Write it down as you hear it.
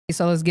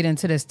So let's get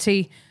into this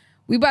tea.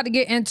 We about to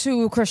get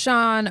into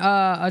Chrisean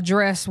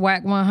address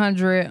Wack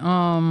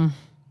 100.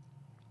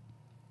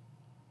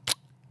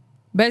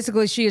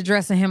 Basically, she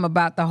addressing him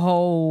about the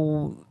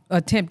whole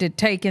attempted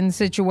taking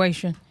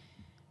situation.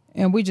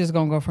 And we just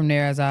gonna go from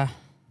there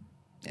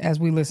as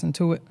we listen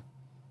to it.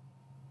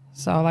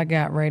 That's all I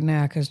got right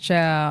now, cause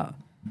child,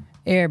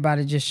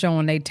 everybody just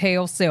showing their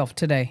tail self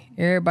today.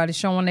 Everybody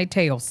showing their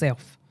tail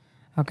self.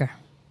 Okay.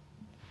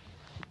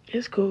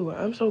 It's cool.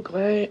 I'm so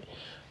glad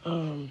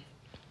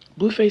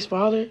Blueface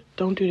father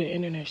don't do the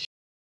internet shit.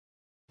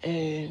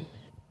 And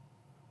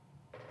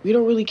we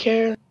don't really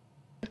care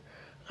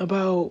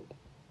about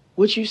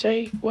what you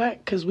say, Wack,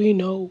 because we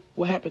know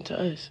what happened to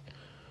us.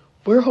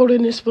 We're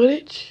holding this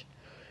footage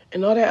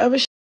and all that other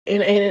shit.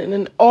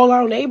 And all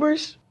our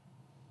neighbors,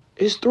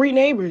 it's 3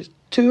 neighbors,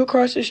 2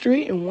 across the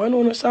street and 1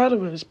 on the side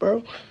of us,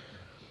 bro.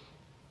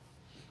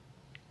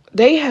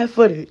 They have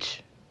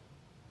footage.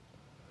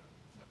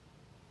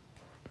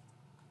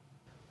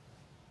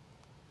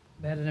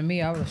 Better than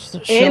me. I was.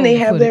 And they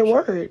have their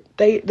word.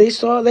 They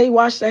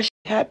watched that shit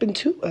happen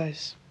to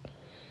us.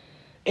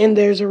 And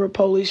there's a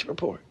police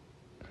report.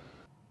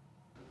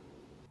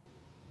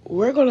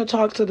 We're going to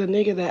talk to the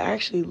nigga that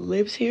actually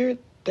lives here,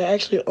 that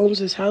actually owns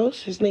this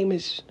house. His name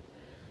is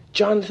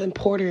Jonathan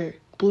Porter,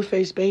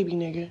 Blueface baby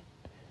nigga.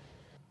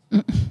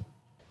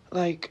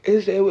 Like,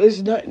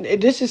 it's not,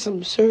 this is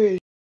some serious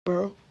shit,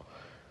 bro.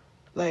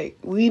 Like,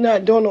 we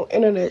not doing no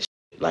internet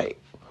shit. Like,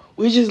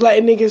 we just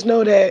letting niggas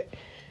know that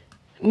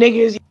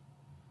niggas,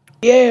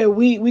 yeah,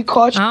 we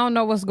caught you. I don't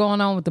know what's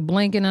going on with the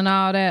blinking and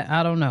all that.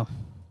 I don't know.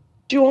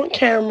 You on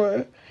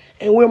camera,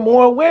 and we're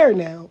more aware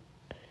now.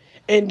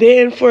 And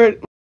then for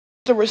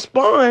to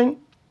respond,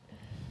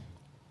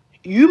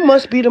 you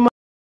must be the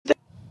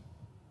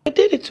that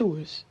did it to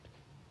us,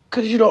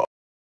 because you don't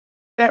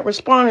that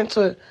responding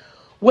to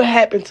what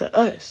happened to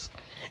us,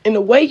 and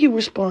the way you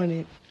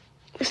responded,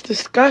 it's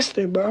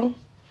disgusting, bro.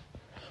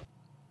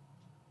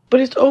 But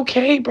it's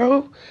okay,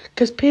 bro,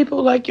 because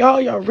people like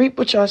y'all reap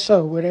what y'all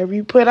sow. Whatever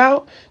you put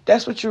out,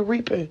 that's what you're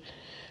reaping.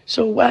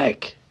 So,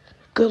 Wack,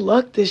 good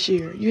luck this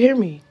year. You hear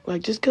me?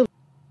 Like, just good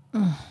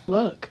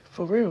luck,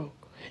 for real.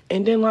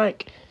 And then,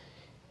 like,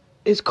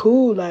 it's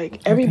cool.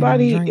 Like,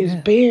 everybody is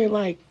being,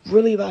 like,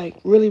 really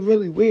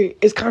weird.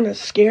 It's kind of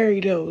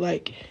scary, though.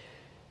 Like,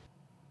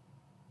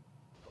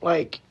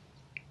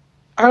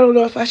 I don't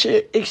know if I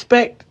should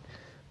expect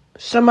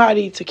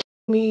somebody to kill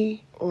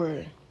me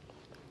or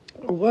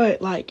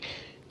what. Like,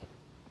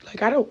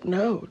 I don't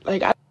know.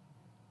 Like, I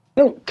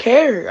don't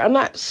care. I'm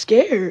not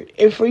scared.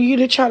 And for you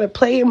to try to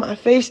play in my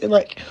face and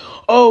like,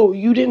 oh,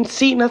 you didn't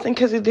see nothing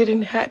because it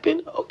didn't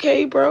happen?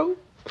 Okay, bro.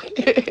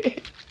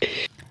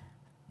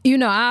 You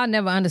know, I'll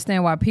never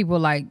understand why people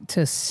like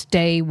to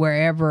stay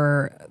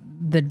wherever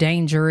the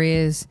danger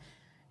is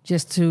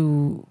just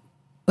to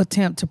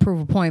attempt to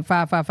prove a point.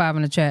 555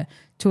 in the chat.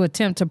 To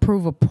attempt to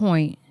prove a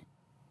point,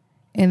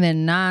 and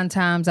then 9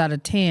 times out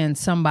of 10,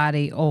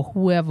 somebody or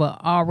whoever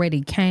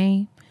already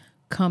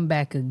come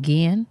back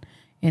again,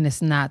 and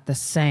it's not the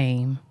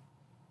same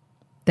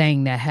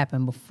thing that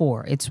happened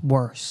before. It's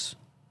worse.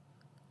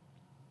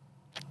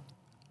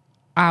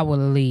 I would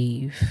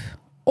leave.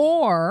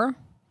 Or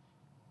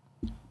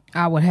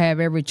I would have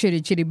every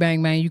chitty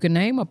bang bang you can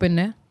name up in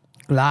there.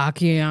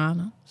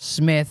 Glockiana,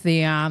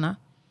 Smithiana,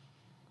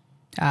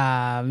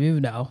 you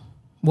know,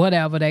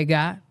 whatever they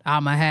got,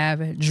 I'ma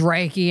have it.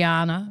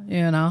 Drakeana,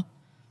 you know,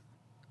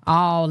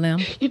 all them.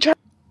 You try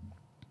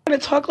to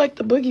talk like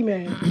the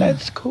boogeyman.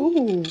 That's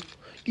cool.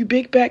 You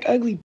big back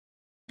ugly.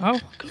 Oh,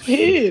 go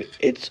ahead.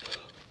 It's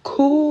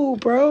cool,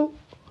 bro.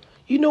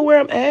 You know where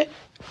I'm at.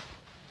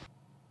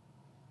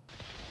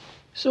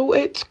 So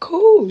it's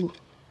cool.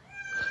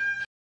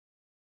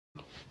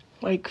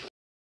 Like,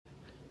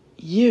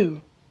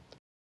 you.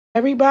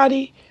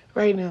 Everybody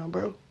right now,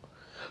 bro.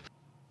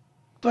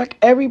 Fuck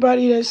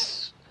everybody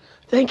that's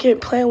thinking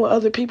playing with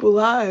other people's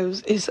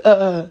lives is,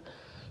 I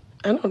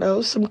don't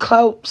know, some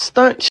clout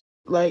stunt shit.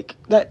 Like,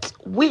 that's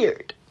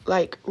weird.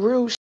 Like,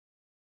 real shit.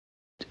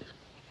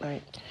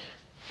 Like,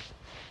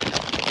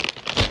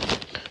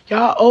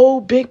 y'all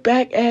old big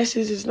back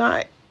asses is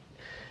not,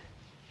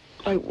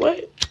 like,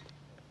 what?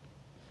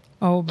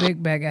 Old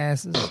big back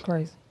asses is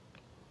crazy.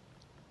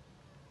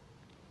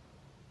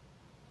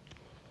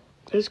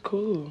 It's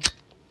cool.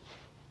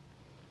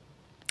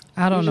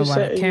 I don't know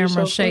why the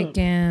camera's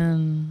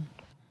shaking.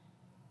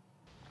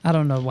 I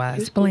don't know why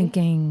it's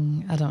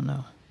blinking. I don't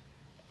know.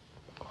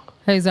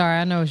 Hey, Zara,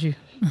 I know it's you.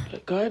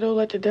 God don't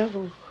let the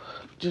devil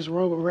just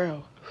roll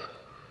around.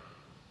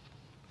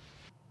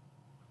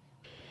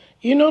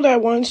 You know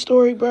that one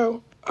story,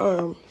 bro?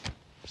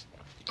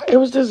 It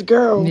was this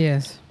girl.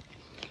 Yes.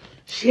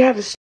 She had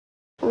a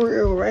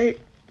real, right?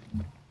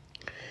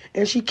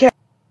 And she kept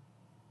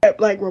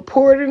like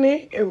reporting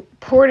it and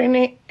reporting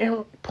it and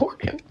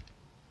reporting.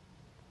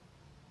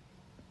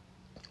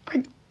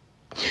 Like,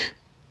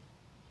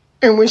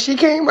 and when she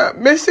came up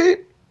missing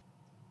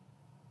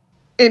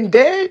and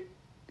dead,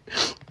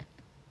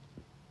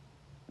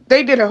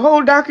 they did a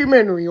whole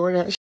documentary on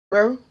that shit,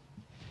 bro.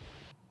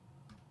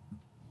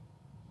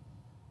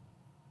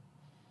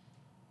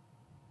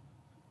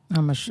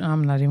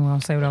 I'm not even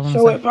gonna say what I want to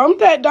So say. if I'm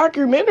that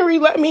documentary,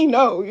 let me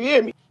know. You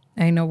hear me?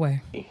 Ain't no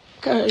way.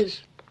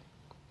 Cause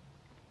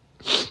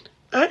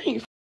I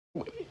ain't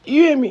with it.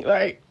 You hear me?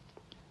 Like,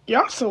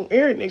 y'all some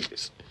air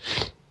niggas.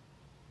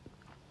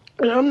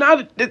 And I'm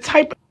not the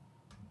type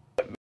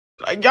of,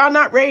 like, y'all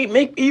not ready to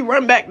make me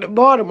run back to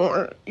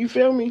Baltimore. You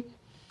feel me?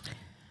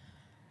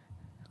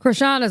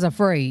 Chrisean is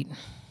afraid.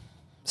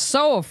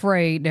 So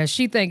afraid that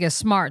she think it's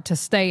smart to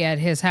stay at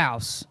his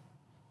house.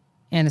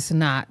 And it's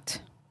not.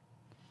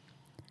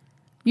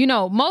 You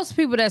know, most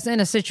people that's in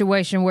a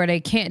situation where they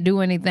can't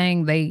do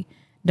anything, they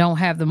don't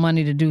have the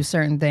money to do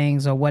certain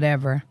things or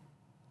whatever.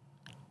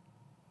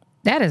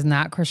 That is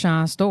not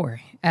Chrisean's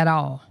story at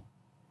all.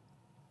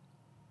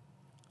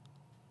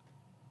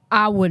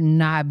 I would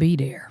not be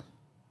there.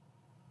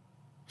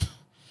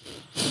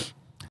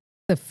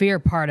 The fear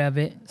part of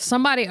it.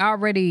 Somebody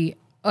already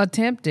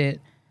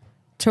attempted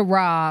to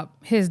rob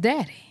his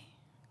daddy.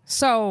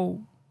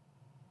 So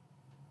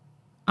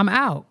I'm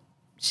out.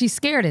 She's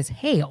scared as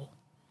hell.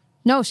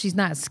 No, she's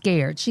not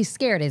scared. She's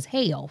scared as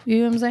hell. You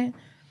know what I'm saying?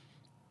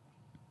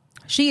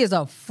 She is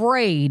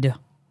afraid.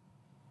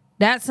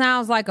 That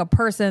sounds like a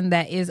person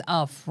that is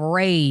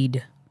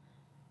afraid.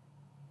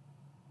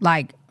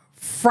 Like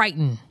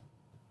frightened.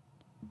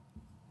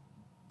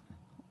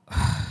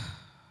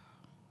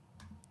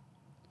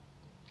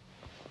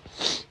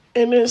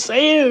 And then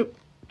say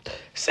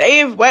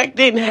if Wack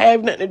didn't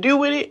have nothing to do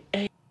with it,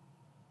 and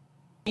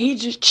he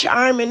just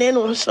chiming in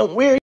on some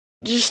weird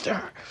just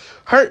to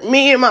hurt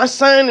me and my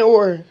son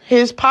or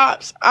his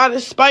pops out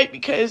of spite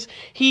because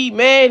he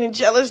mad and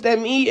jealous that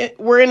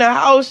we're in a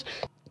house.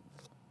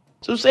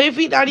 So say if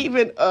he not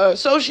even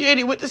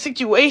associated with the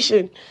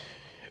situation,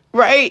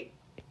 right?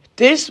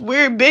 This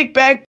weird big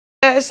back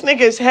ass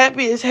nigga is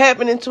happy it's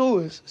happening to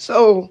us.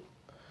 So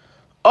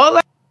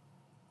all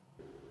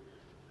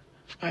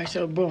right,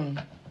 so boom.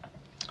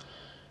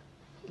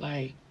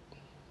 Like,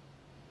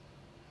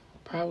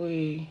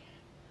 probably,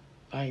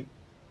 like,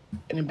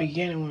 in the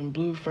beginning when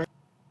Blue first...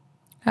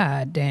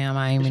 God damn,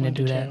 I ain't mean to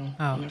do that.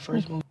 Oh. When I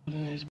first moved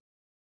in this...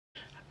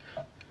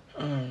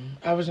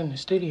 I was in the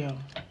studio,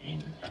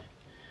 and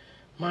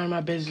mind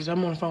my business,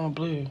 I'm on the phone with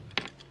Blue.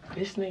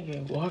 This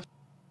nigga walks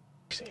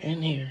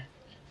in here,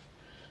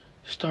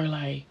 start,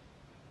 like,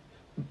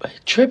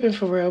 tripping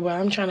for real, but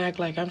I'm trying to act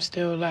like I'm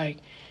still, like,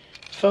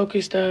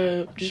 focused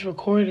up, just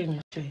recording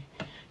and shit.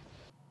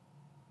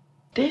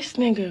 This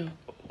nigga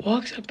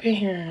walks up in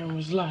here and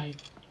was like,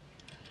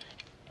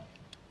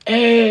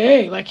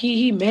 hey, like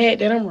he mad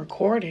that I'm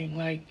recording.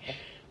 Like,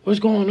 what's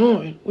going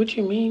on? What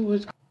you mean?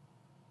 What's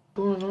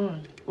going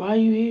on? Why are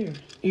you here?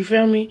 You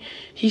feel me?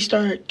 He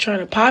started trying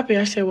to pop it.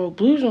 I said, well,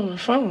 Blue's on the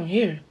phone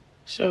here.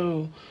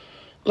 So,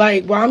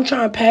 like, while I'm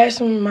trying to pass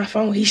him my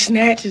phone, he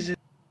snatches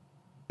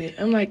it.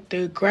 I'm like,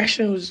 the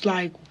aggression was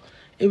like,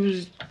 it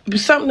was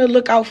something to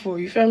look out for.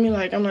 You feel me?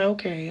 Like, I'm like,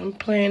 okay, I'm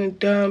playing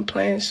dumb,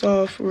 playing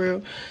soft for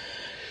real.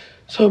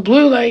 So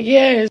Blue like,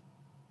 yeah,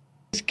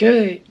 it's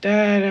good.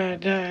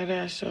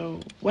 Da. So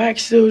Wack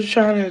still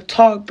trying to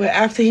talk, but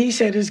after he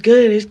said it's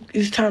good,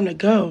 it's time to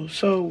go.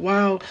 So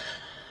while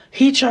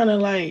he trying to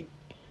like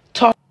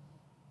talk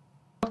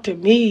to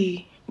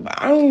me, but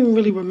I don't even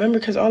really remember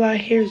because all I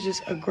hear is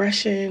just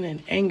aggression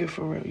and anger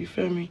for real. You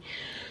feel me?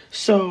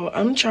 So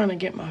I'm trying to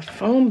get my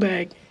phone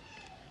back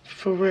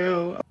for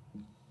real.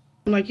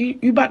 I'm like, you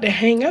about to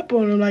hang up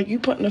on him. Like, you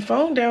putting the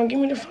phone down, give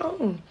me the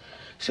phone.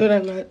 So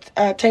then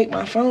I take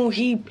my phone,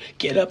 he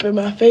get up in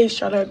my face,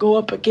 try to go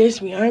up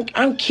against me.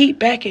 I'm keep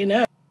backing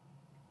up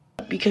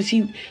because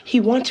he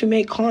want to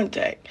make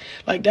contact.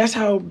 Like, that's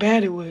how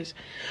bad it was.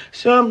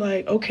 So I'm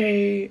like,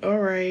 okay, all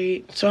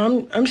right.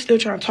 So I'm still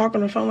trying to talk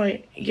on the phone,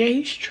 like, yeah,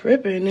 he's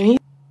tripping. And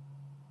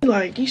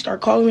he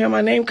start calling me out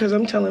my name because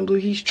I'm telling Blue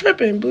he's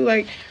tripping. Blue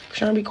like,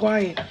 trying to be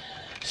quiet.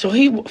 So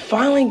he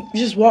finally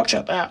just walks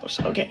out the house.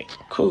 Okay,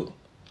 cool.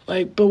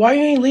 Like, but why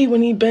you ain't leave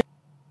when he been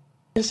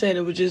said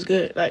it was just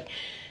good? Like,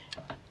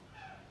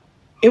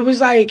 it was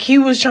like he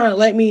was trying to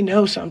let me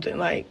know something.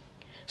 Like,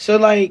 so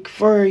like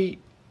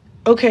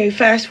okay,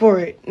 fast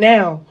forward.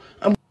 Now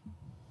I'm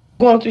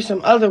going through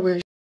some other weird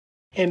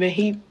shit, and then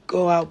he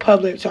go out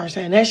public, start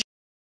saying that shit.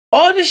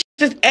 All this shit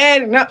just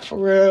adding up for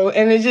real,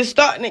 and it's just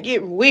starting to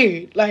get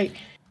weird. Like,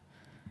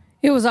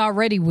 it was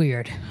already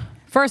weird.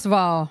 First of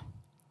all,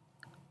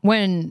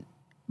 when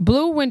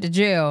Blue went to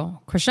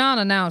jail, Chrisean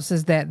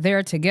announces that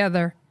they're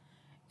together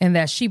and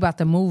that she about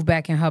to move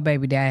back in her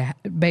baby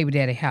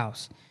daddy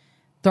house,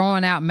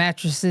 throwing out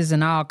mattresses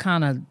and all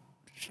kind of.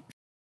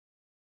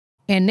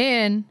 And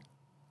then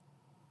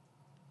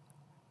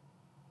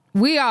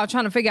we all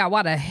trying to figure out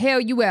why the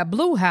hell you at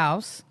Blue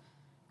house.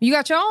 You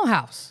got your own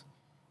house.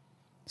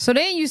 So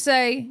then you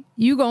say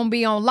you gonna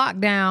be on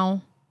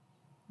lockdown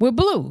with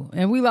Blue,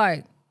 and we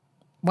like,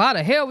 why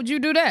the hell would you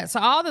do that? So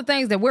all the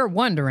things that we're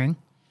wondering,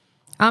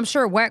 I'm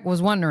sure Wack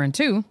was wondering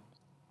too.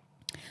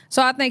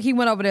 So I think he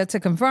went over there to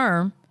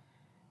confirm.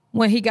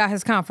 When he got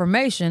his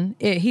confirmation,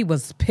 he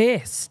was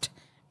pissed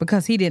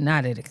because he did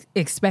not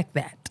expect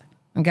that.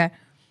 Okay.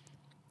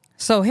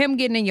 So him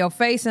getting in your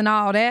face and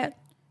all that,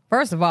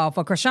 First of all,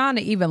 for Chrisean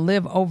to even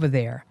live over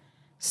there,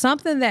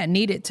 something that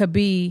needed to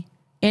be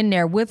in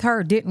there with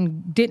her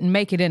didn't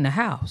make it in the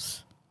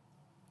house.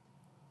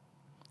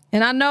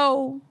 And I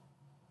know,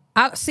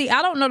 I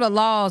don't know the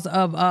laws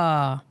of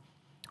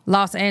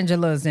Los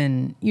Angeles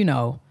and, you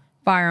know,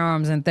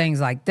 firearms and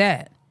things like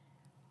that.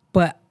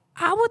 But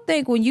I would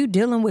think when you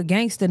dealing with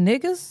gangster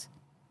niggas,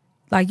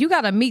 like, you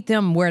got to meet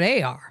them where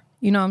they are.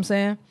 You know what I'm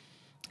saying?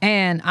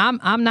 And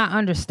I'm not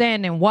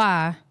understanding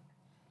why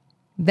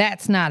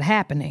that's not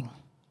happening.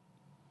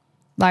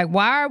 Like,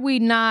 why are we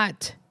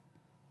not?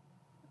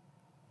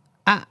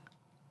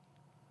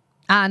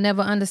 I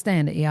never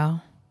understand it,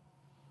 y'all.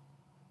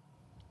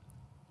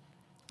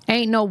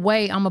 Ain't no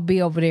way I'm gonna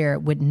be over there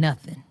with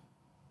nothing.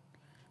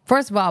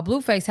 First of all,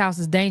 Blueface house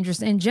is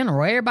dangerous in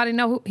general. Everybody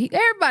know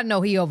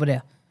he over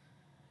there.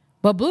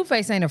 But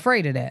Blueface ain't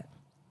afraid of that.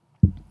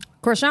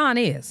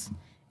 Chrisean is.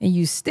 And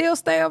you still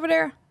stay over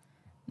there?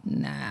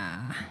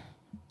 Nah.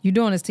 You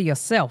doing this to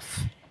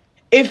yourself.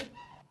 If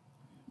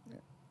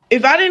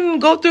I didn't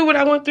go through what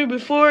I went through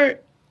before,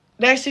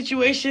 that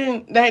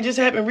situation that just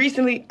happened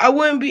recently, I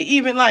wouldn't be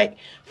even, like,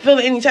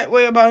 feeling any type of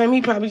way about him.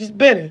 He probably just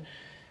bitter.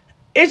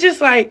 It's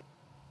just like,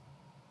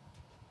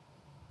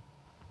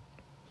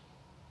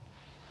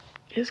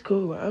 it's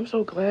cool. I'm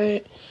so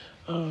glad.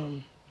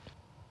 I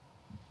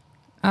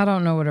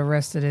don't know what the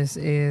rest of this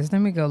is. Let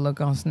me go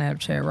look on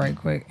Snapchat right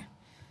quick.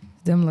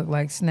 Them look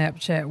like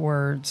Snapchat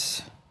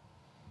words.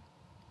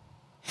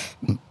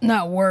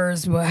 Not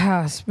words, but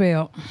how it's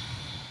spelled.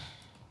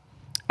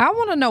 I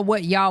want to know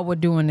what y'all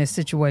would do in this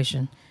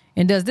situation.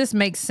 And does this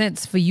make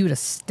sense for you to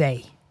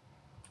stay?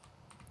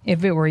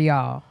 If it were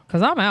y'all.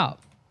 Because I'm out.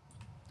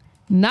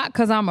 Not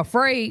because I'm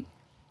afraid.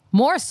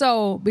 More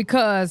so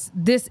because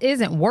this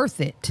isn't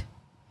worth it.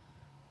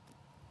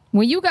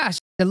 When you got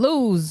shit to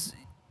lose,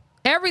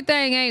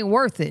 everything ain't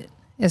worth it.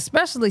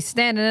 Especially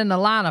standing in the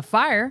line of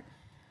fire.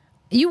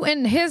 You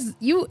in his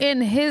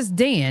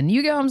den.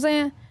 You get what I'm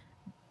saying?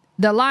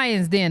 The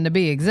lion's den, to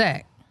be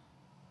exact.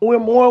 We're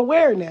more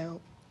aware now.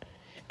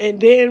 And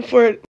then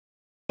for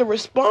to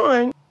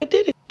respond, I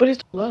did it. But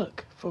it's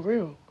luck, for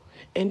real.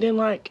 And then,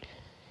 like,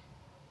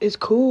 it's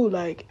cool.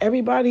 Like,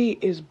 everybody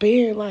is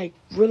being, like,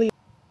 really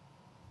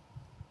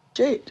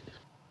shit.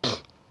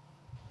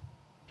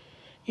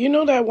 You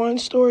know that one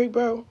story,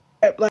 bro?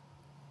 Like,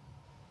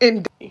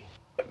 and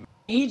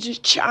he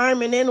just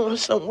chiming in on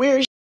some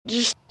weird shit.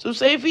 Just so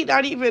say if he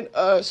not even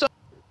so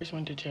first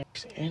went to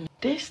Jackson and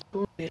this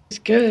story is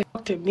good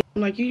to me.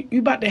 I'm like, you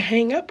about to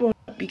hang up on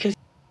him because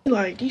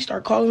he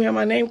start calling me out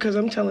my name because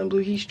I'm telling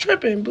Blue he's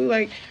tripping. Blue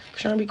like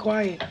trying to be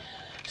quiet.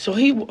 So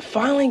he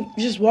finally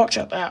just walks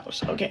out the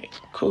house. Okay,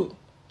 cool.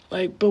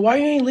 Like, but why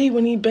you ain't leave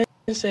when he been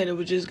and said it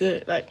was just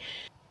good? Like,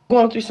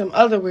 going through some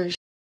other weird shit.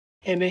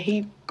 And then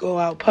he go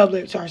out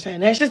public, start saying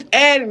that's just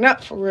adding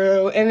up for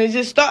real, and it's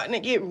just starting to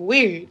get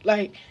weird.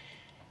 Like,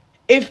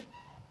 if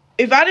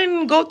I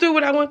didn't go through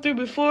what I went through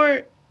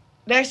before,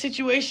 that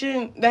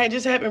situation that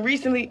just happened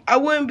recently, I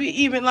wouldn't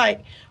be even,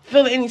 like,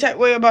 feeling any type of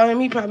way about him.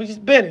 He probably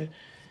just bitter.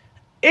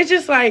 It's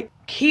just, like,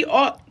 he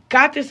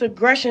got this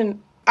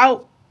aggression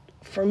out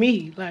for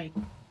me. Like,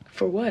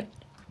 for what?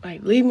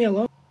 Like, leave me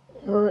alone.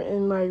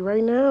 And, like,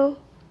 right now,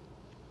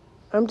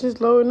 I'm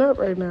just loading up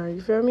right now.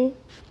 You feel me?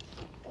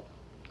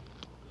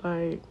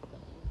 Like,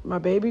 my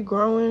baby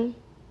growing.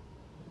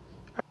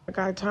 I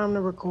got time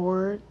to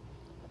record.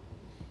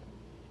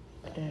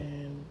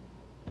 And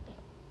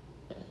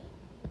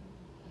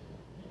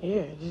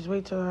yeah, just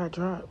wait till I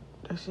drop.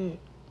 That's it.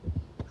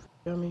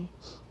 Feel me?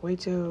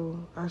 Wait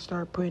till I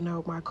start putting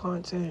out my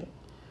content,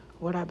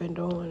 what I've been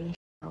doing and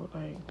out.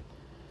 Like,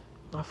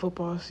 my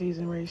football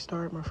season ready to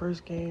start. My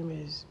first game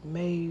is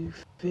May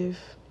 5th,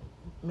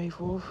 May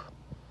 4th.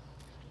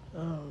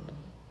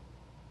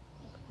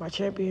 My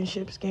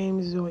championships game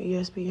is on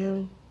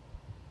ESPN.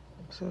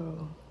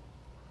 So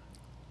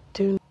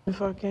tune in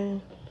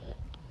fucking.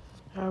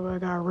 I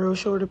got real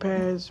shoulder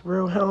pads,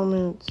 real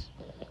helmets.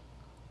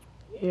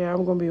 Yeah,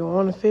 I'm going to be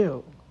on the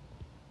field.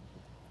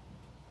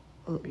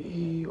 I'm going to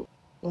be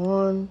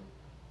on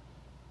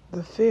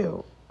the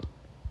field.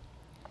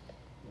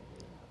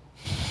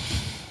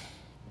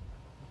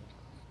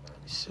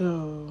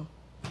 So,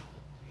 if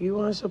you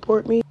want to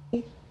support me,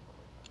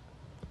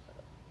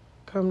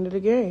 come to the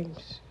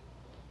games.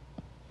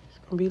 It's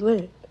going to be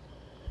lit.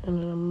 And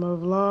then I'm going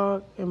to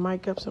vlog and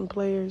mic up some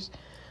players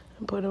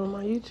and put them on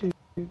my YouTube.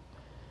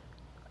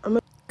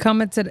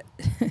 Coming to the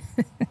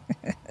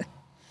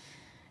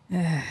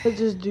Let's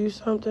just do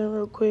something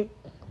real quick,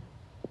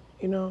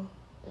 you know,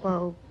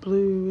 while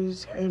Blue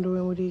is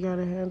handling what he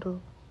gotta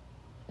handle.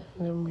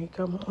 And then when we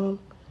come home,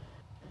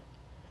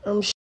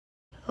 I'm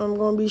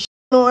gonna be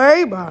on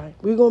everybody.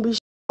 We gonna be on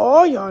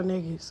all y'all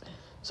niggas.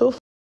 So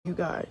you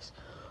guys.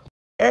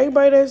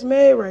 Everybody that's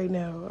mad right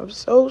now, I'm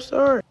so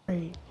sorry,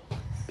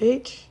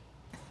 bitch.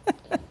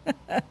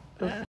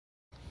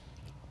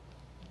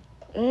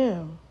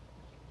 Damn.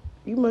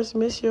 You must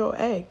miss your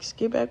ex.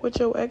 Get back with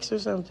your ex or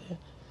something.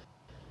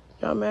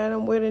 Y'all mad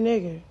I'm with a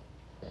nigga.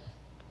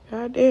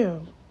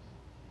 Goddamn.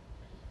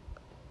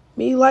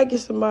 Me liking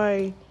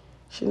somebody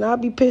should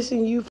not be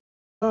pissing you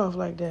off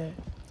like that.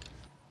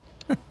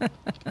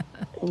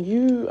 And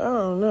you, I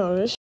don't know,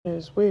 this shit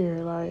is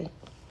weird. Like,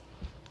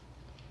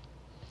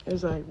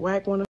 it's like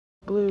Wack wanna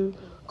blue,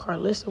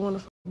 Carlissa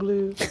wanna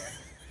blue.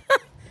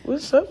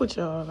 What's up with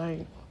y'all?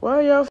 Like, why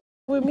are y'all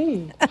with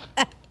me?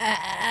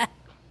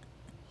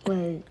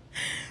 Like,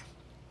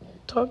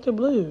 talk to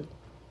Blue.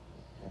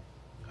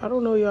 I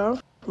don't know y'all.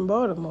 I'm from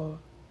Baltimore.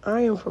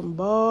 I am from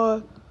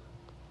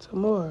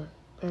Baltimore.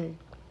 Like,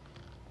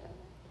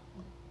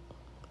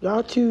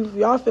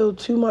 y'all feel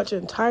too much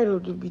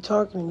entitled to be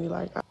talking to me.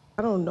 Like,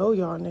 I don't know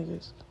y'all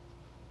niggas.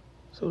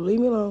 So leave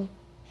me alone,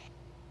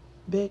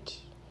 bitch.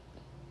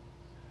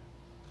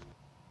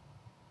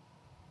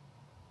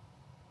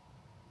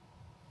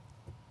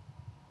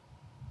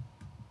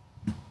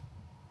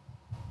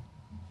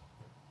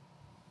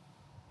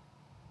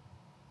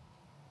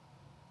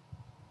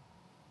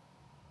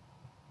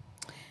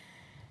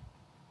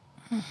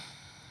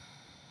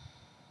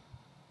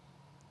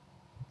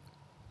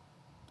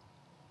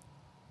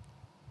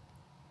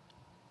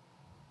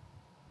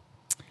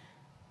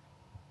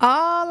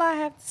 All I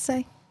have to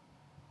say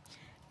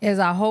is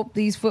I hope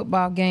these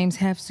football games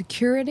have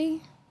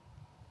security.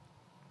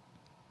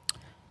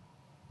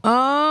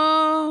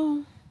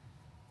 And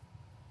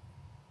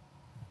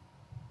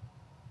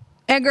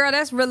girl,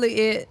 that's really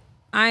it.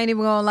 I ain't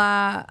even gonna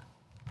lie.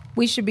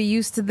 We should be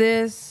used to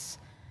this.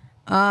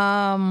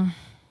 Girl,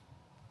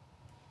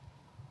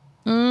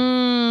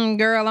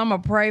 I'ma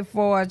pray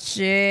for it,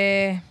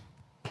 shit.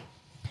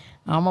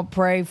 I'ma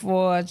pray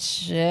for it,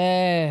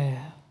 shit.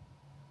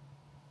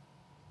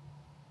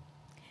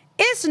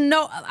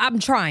 I'm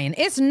trying.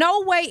 It's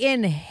no way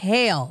in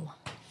hell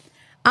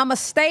I'ma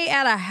stay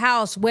at a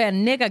house where a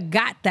nigga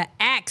got the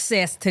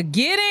access to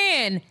get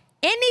in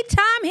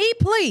anytime he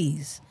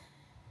please,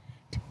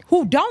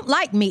 who don't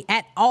like me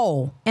at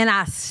all, and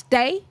I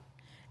stay,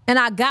 and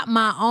I got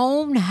my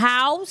own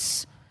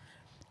house,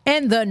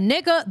 and the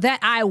nigga that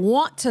I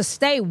want to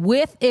stay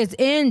with is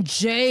in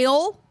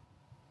jail.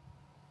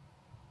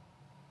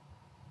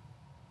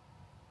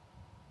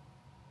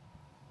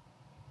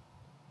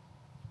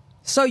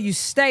 So you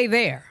stay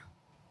there.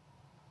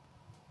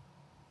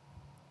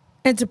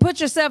 And to put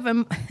yourself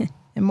in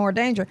more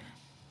danger,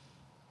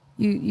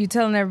 you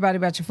telling everybody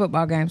about your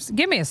football games.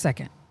 Give me a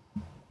second.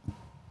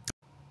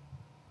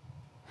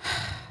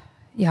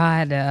 Y'all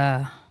had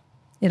to,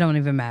 it don't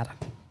even matter.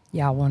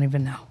 Y'all won't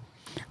even know.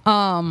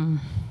 I'm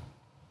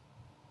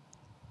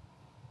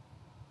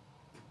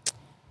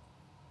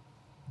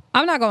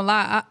not gonna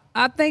lie.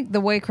 I think the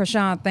way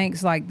Chrisean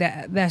thinks like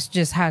that, that's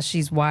just how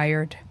she's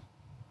wired.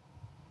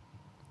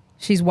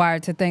 She's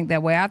wired to think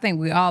that way. I think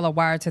we all are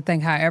wired to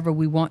think however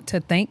we want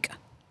to think.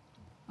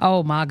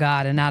 Oh my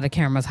God, and now the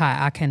camera's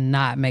hot. I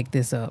cannot make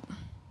this up.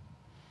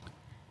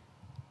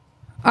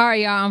 All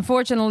right, y'all.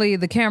 Unfortunately,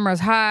 the camera's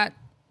hot.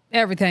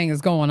 Everything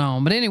is going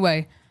on. But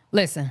anyway,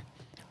 listen.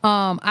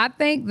 I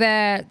think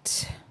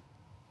that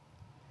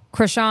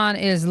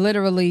Chrisean is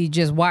literally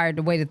just wired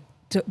the way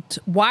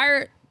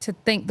wired to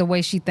think the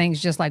way she thinks,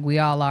 just like we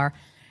all are.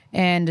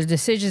 And the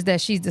decisions that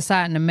she's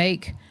deciding to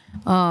make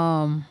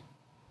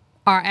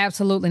are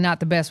absolutely not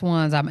the best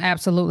ones. I'm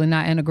absolutely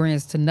not in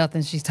agreement to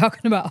nothing she's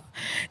talking about.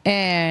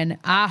 And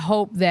I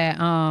hope that,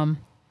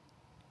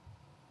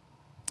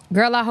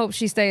 girl, I hope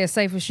she stays as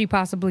safe as she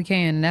possibly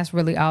can. And that's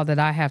really all that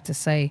I have to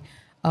say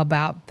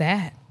about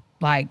that.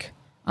 Like,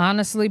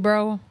 honestly,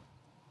 bro,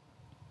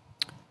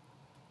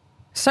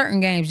 certain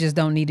games just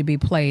don't need to be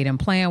played. And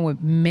playing with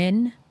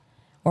men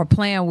or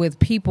playing with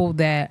people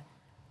that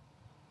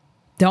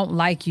don't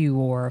like you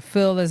or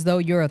feel as though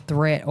you're a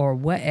threat or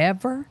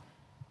whatever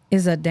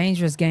is a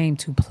dangerous game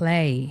to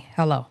play.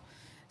 Hello.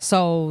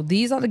 So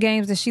these are the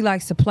games that she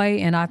likes to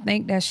play, and I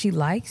think that she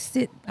likes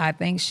it. I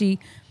think she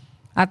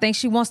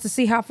wants to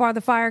see how far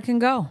the fire can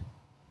go.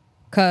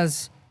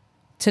 'Cause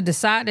to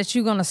decide that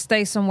you're gonna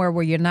stay somewhere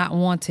where you're not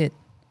wanted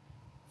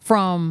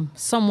from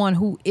someone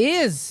who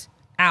is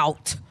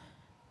out,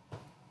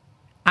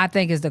 I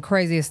think is the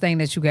craziest thing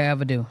that you could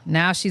ever do.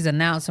 Now she's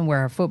announcing where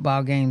her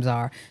football games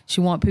are.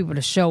 She wants people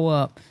to show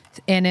up,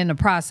 and in the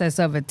process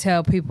of it,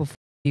 tell people for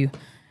you.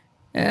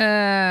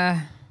 That's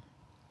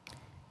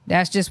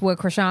just what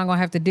Chrisean gonna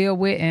have to deal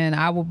with, and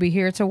I will be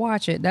here to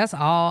watch it. That's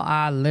all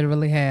I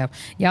literally have.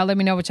 Y'all let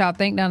me know what y'all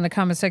think down in the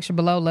comment section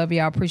below. Love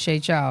y'all.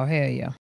 Appreciate y'all. Hell yeah.